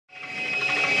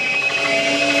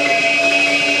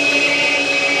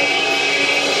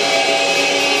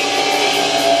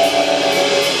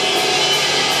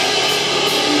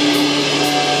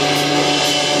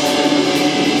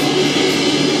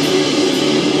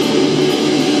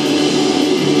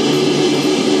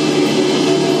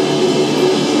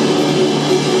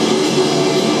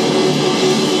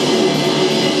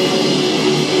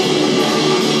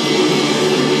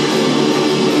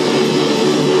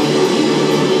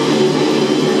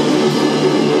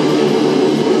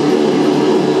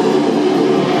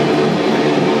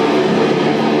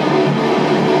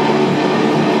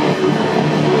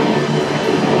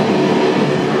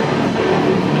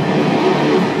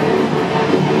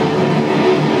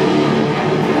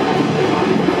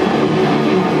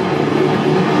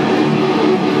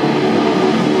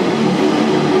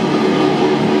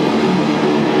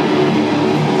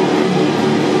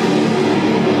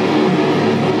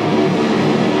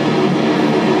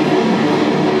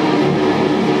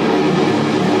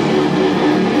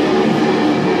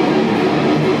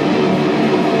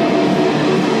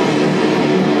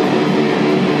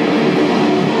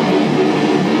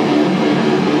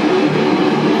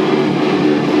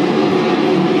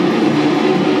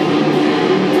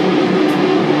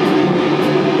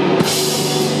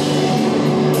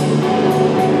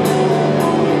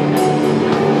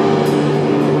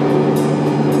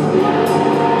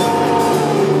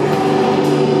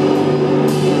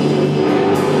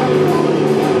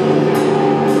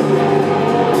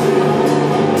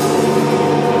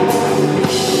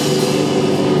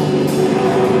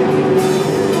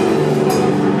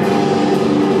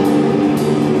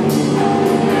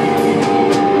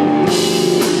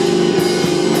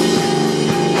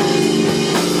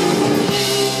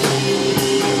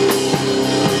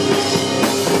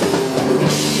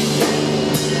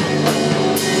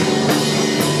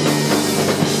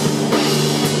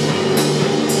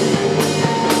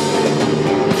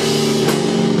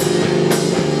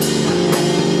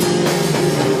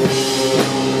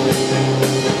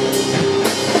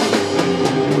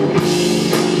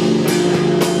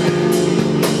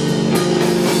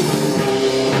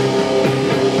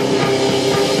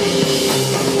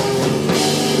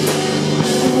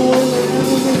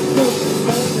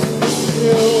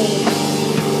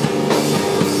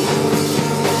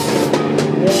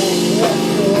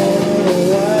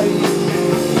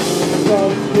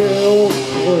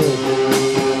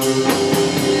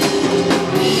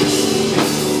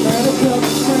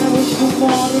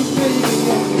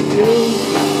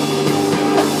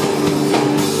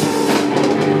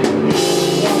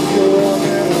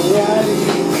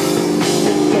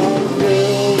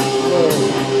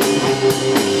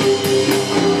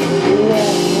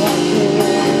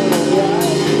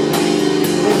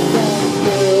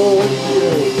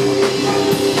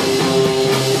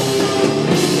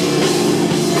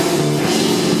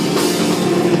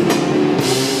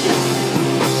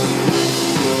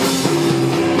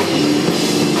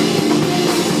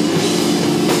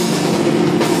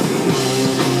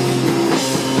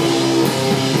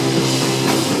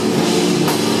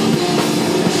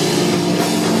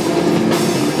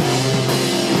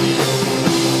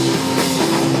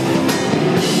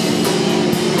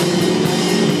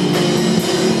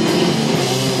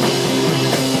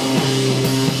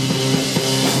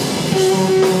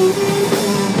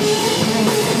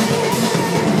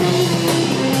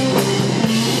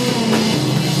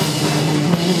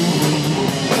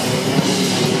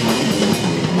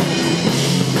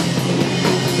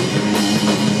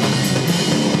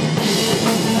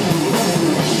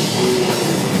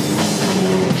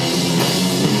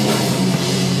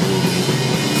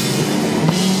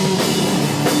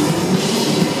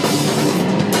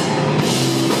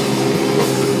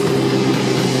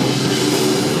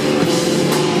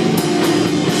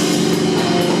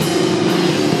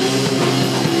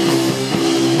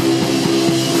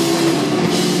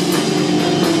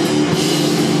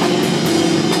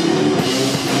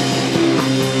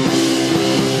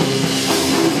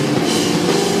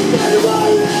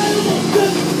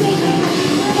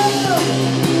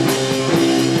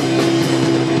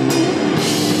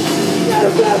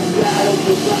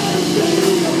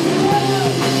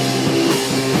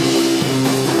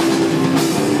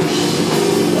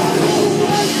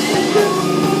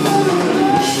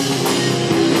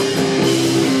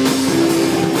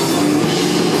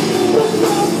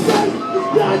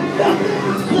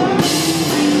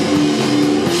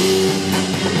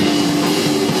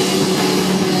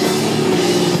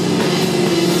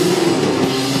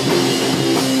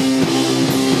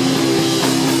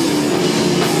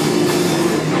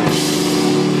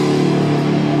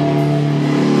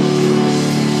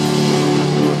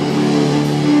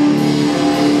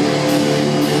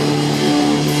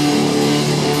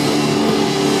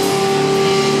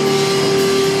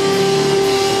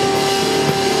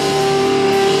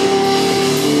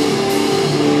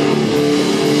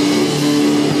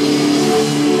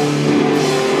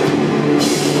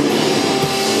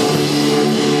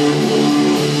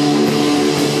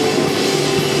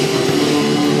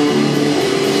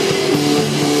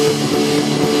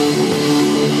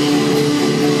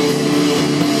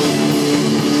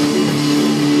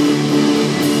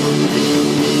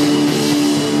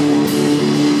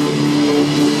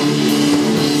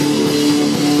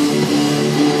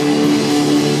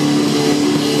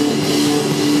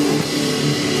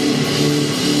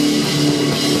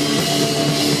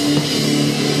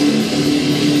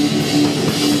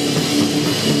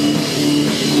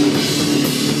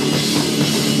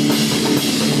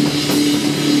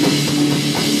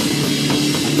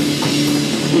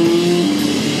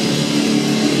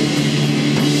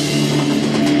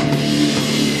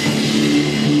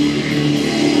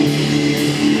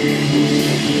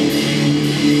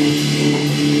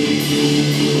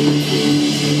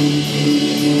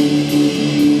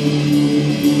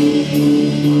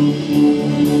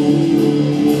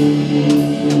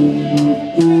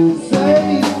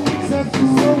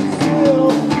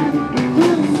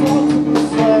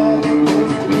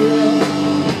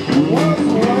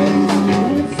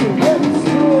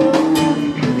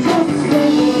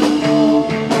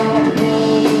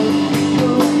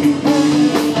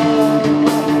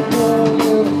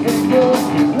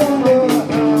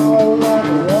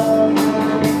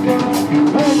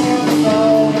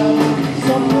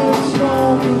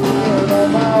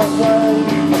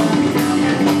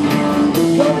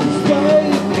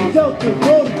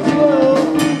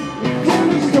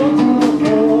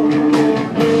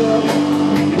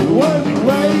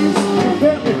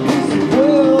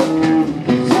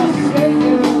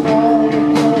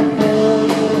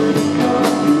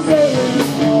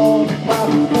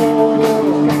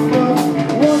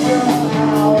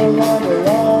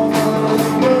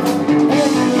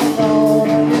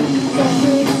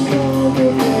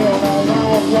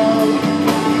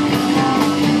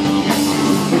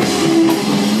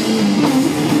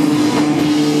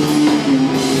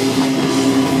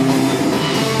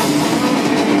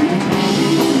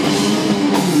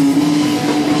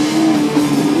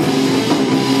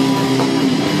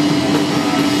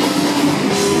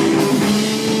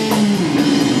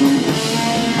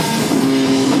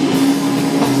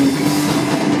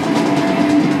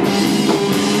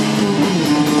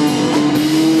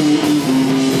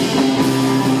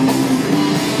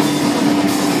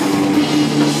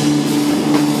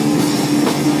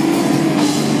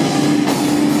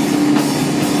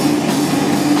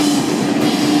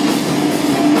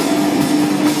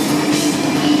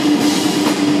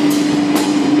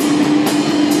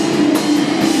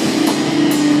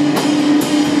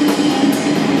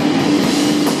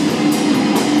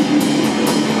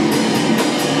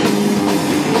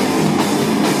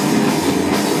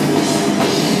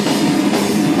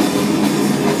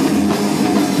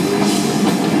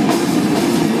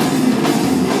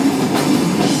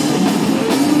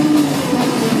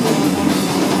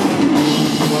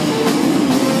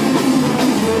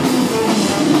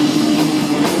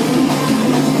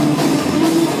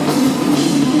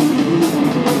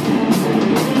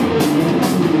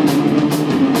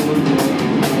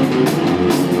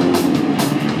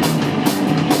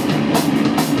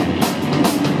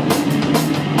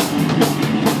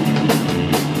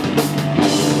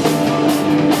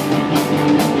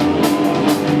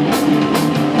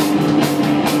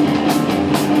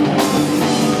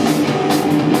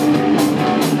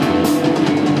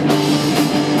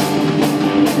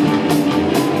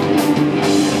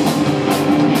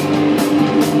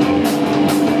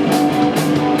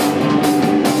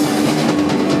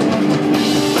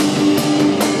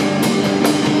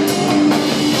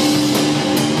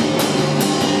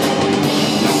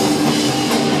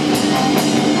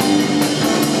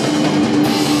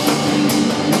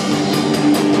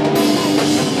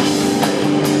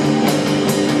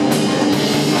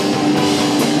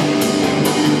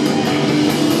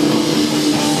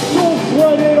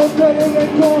I'm better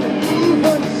than gold,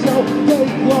 even so, they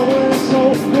grow and so,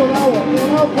 when I was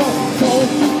in a boat, so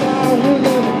now we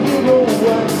never get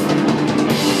away.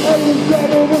 And you said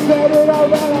it was better, I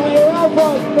ran on your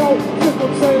elbows, no, since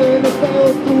I'm sailing the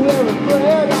sails through every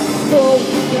thread, I know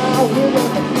now we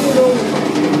never get away.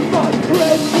 But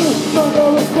praise you, no, no,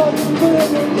 it's something good,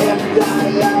 and if I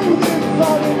love it,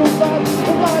 falling the back,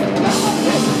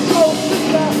 so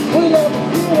now we never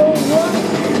get away.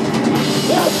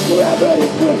 That's gravity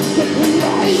puts the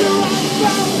creator on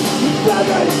fire.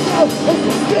 Gravity knows if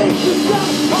the things is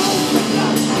not home,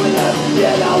 we never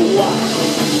get away.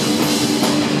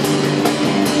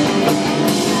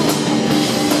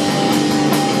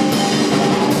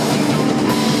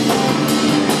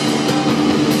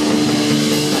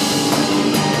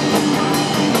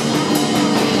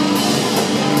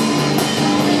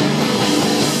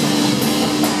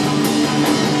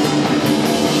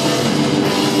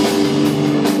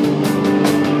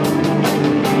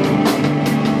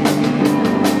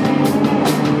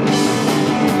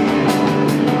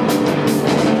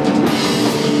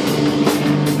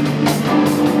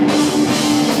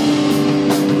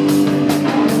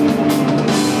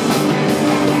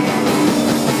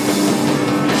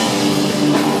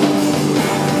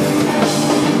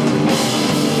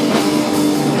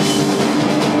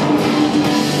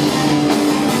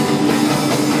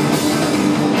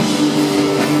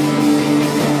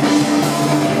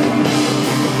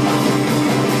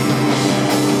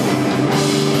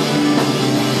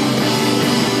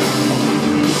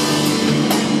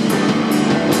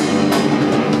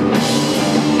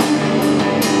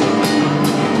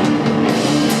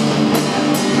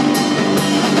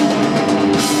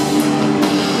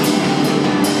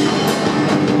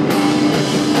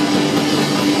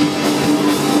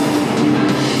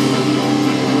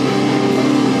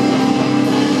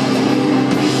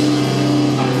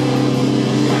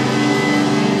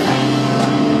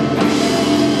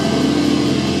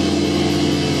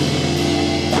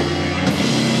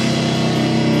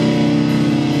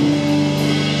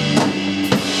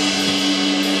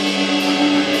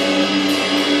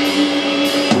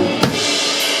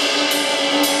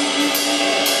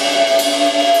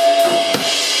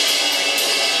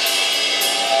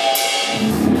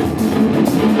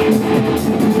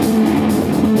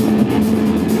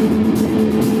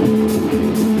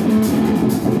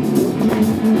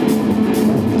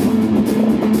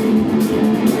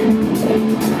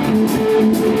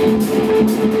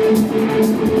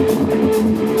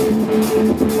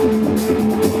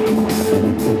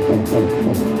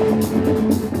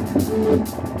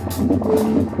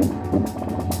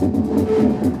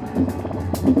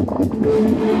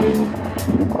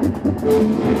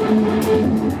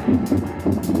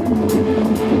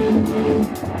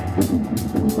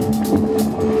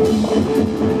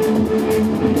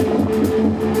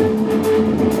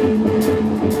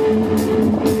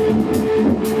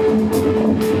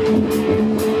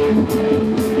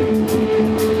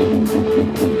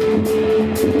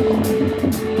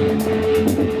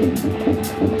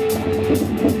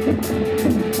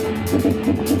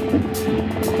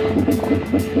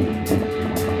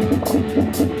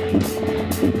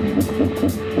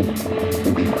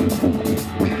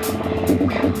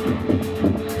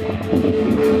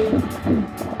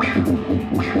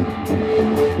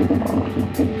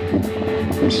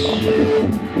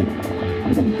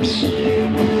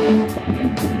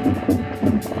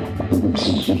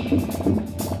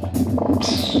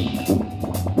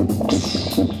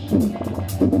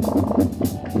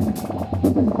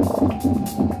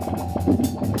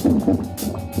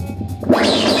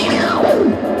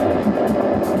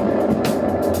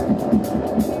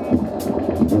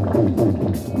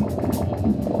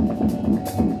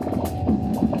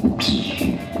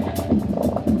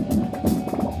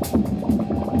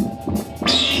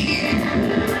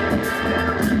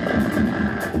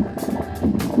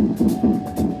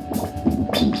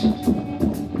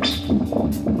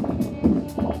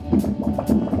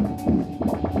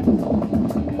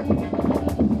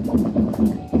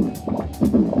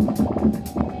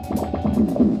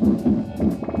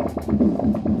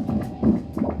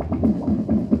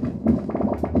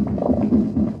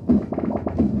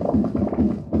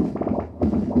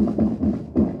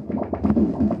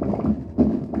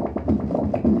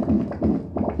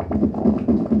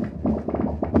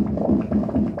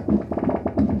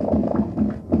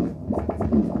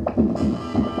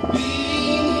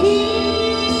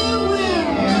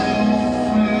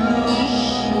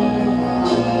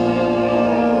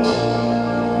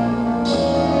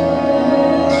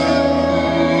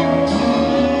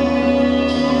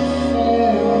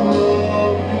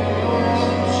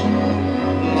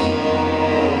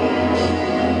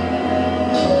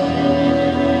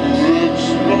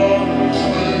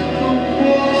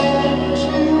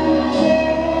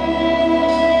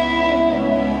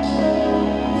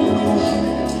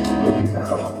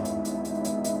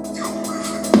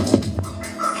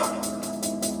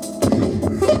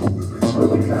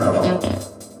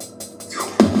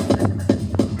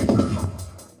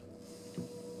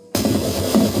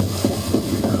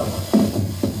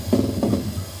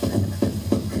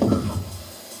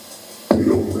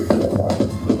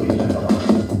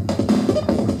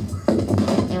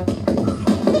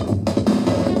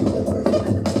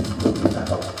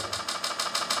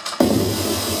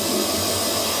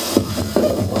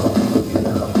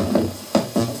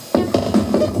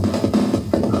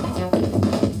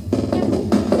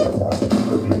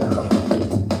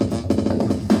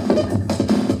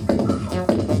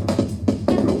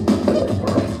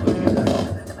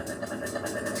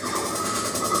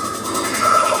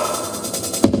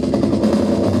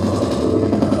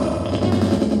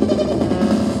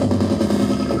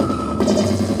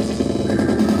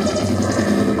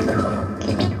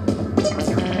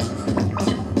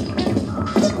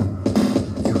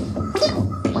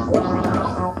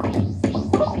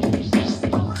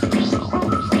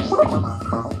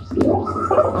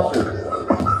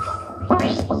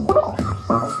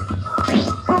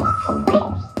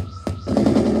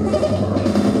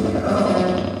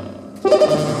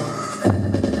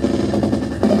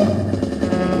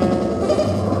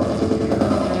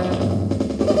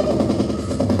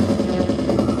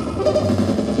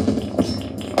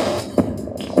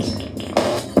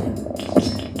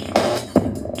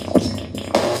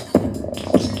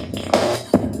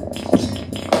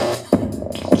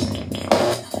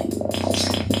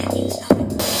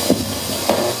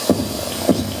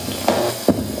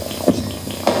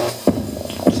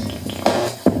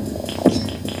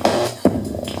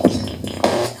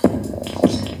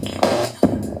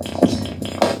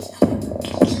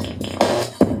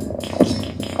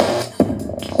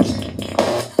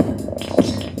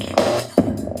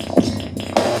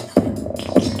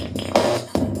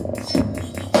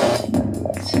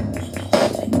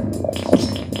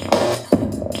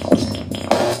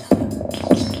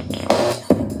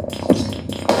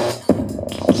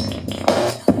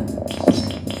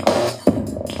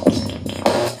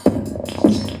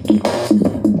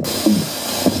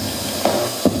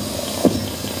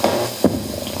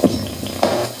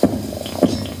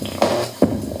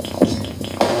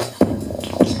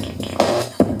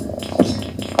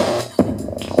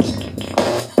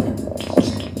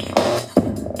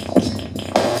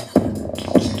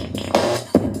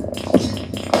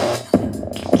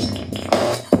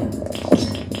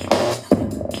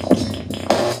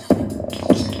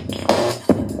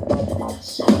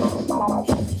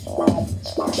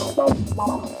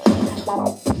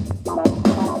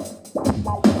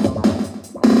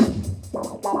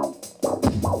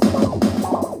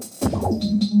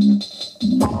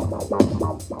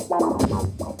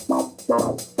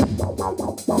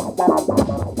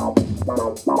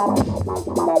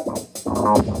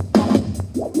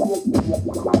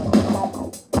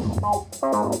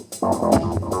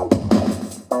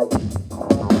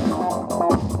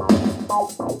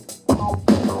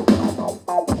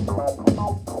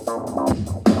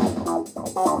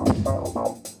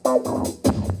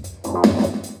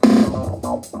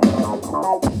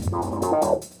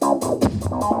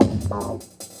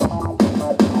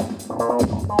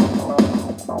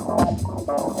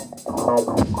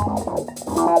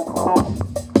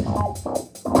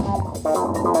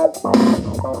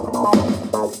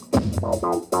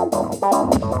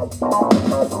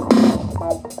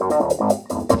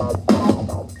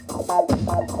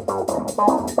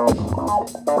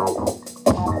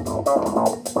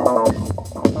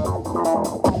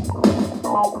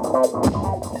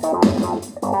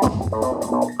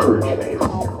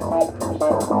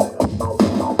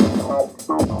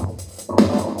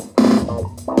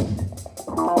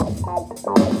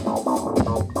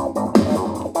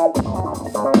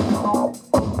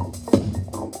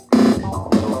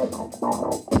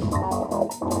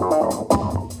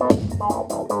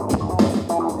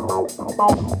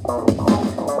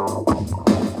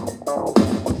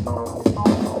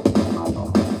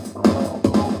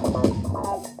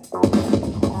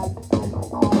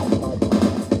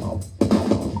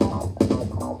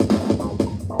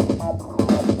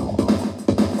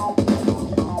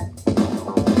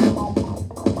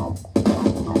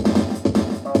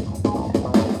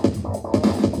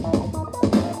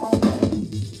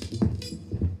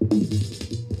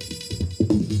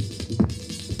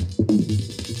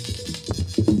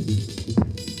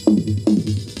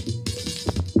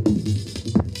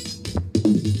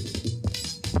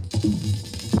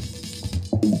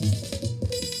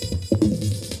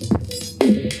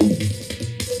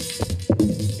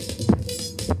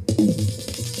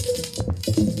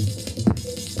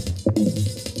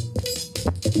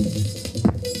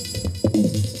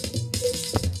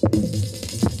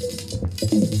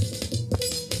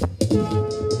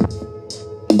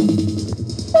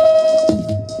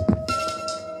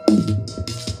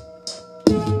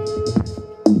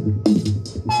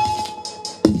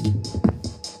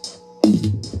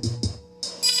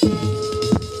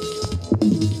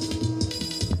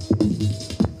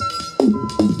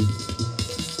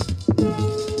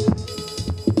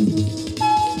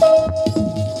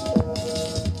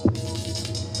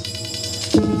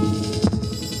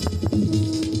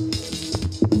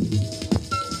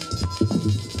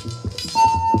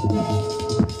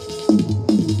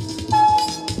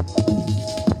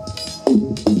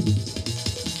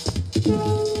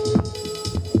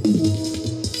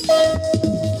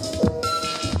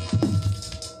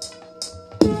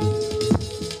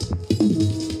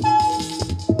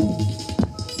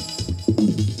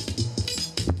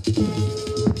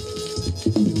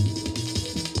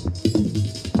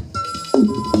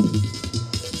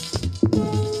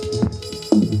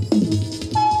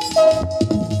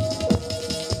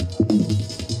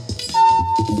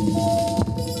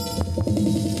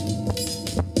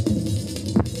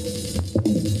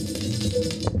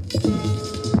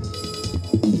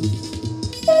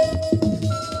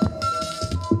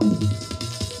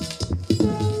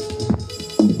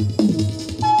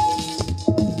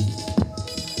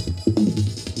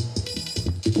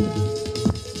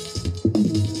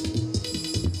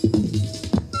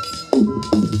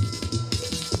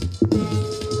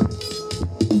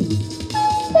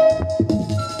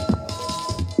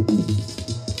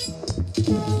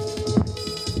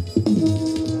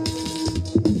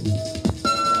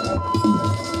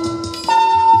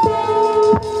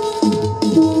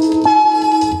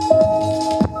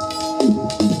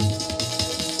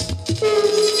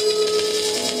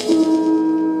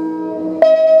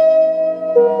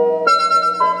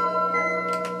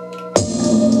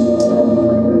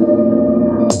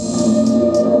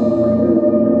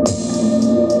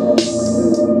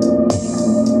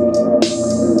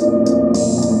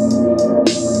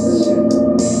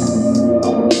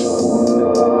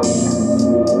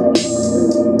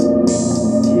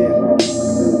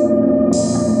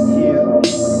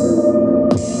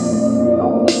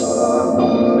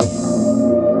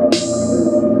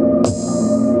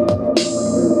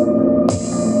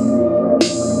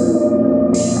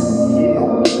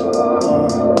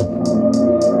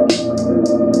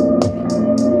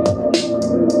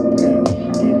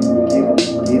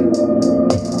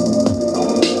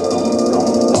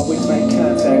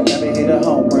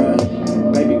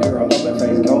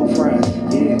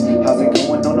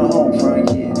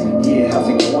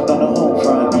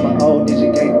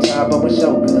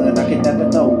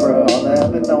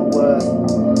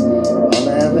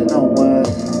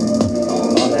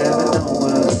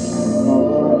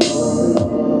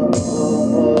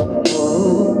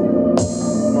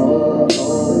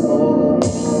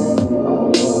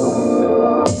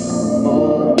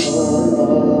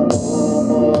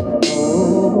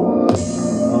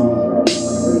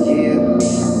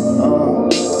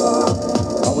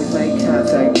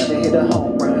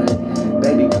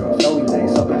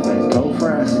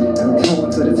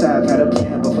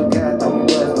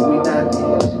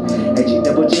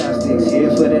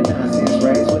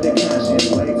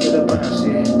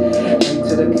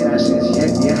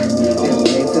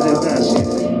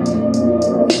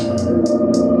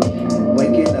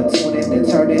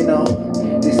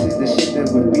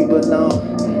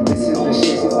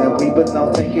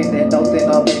 belong. Taking an oath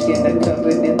and I'm making a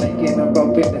covenant, making a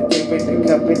rope in the different the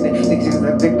covenant. Things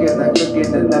are bigger, like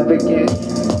looking and up again.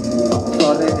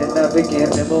 Falling in love again.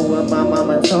 Remember what my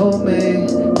mama told me.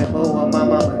 Remember what my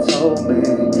mama told me.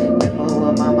 Remember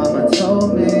what my mama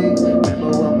told me. Remember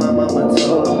what my mama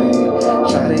told me.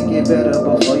 Try to get better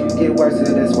before you get worse.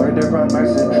 That's word of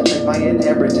mercy. Take my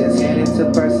inheritance, hand it to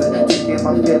person. Taking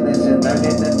my feelings and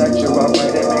learning to nurture. I'll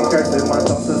write it and cursive. My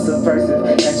thoughts are subversive.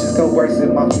 Actions go worse.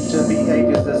 My future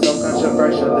behaviors are so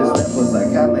controversial. This levels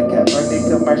like Holland Kaepernick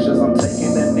commercials. I'm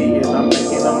taking a knee and I'm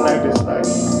making them nervous like.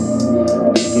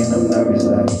 Making them nervous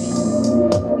like.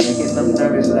 Making them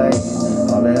nervous like.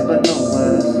 All I ever know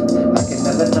was I can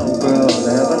never know, bro. All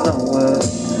I ever know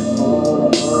was.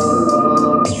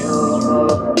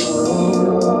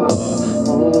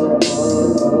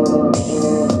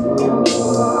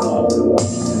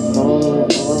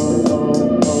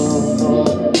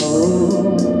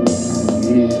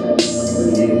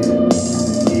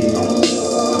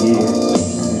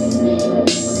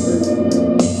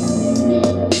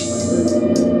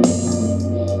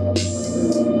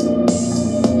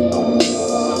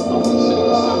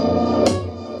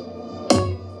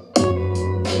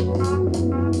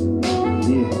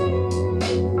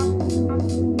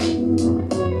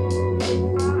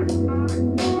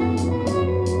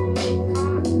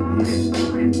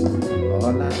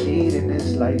 All I need in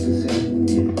this life is him.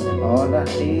 Yeah. All I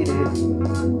need is.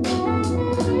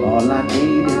 All I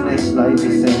need in this life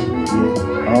is him.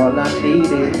 Yeah. All I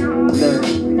need is. Look.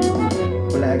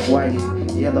 Black, white,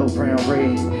 yellow, brown,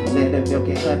 red. Leather, milk,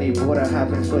 and honey, water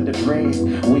hopping for the bread.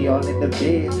 We all in the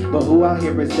bed, but who out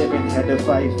here is living? Had to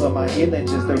fight for my healing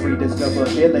just to rediscover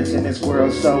feelings in this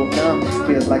world so numb.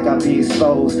 Feels like I'll be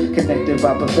exposed, connected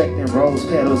by perfecting rose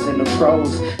petals in the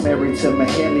prose. Married to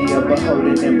Mahalia,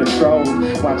 beholden and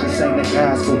betrothed. Watching sing the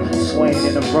gospel, swaying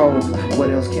in the robe. What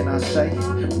else can I say?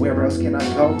 Where else can I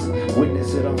go?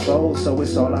 Witness it unfold, so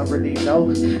it's all I really know.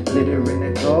 Glitter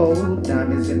in the gold,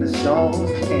 diamonds in the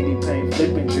stones. Candy paint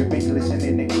flipping, dripping,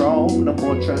 glistening in chrome. The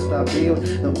more trust I build,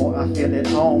 the more I feel at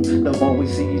home. The more we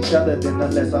see each other, then the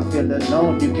less I feel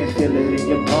alone. You can feel it in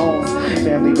your bones.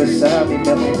 Family beside me,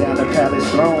 melting down the palace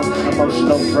throne.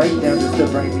 Emotional breakdown just to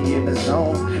bring me in the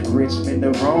zone. Richmond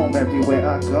to Rome, everywhere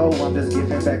I go, I'm just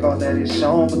giving back all that is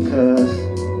shown. Because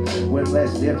we're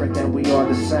less different than we are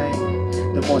the same.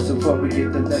 The more support we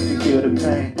get, the less we feel the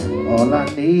pain. All I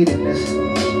need in this.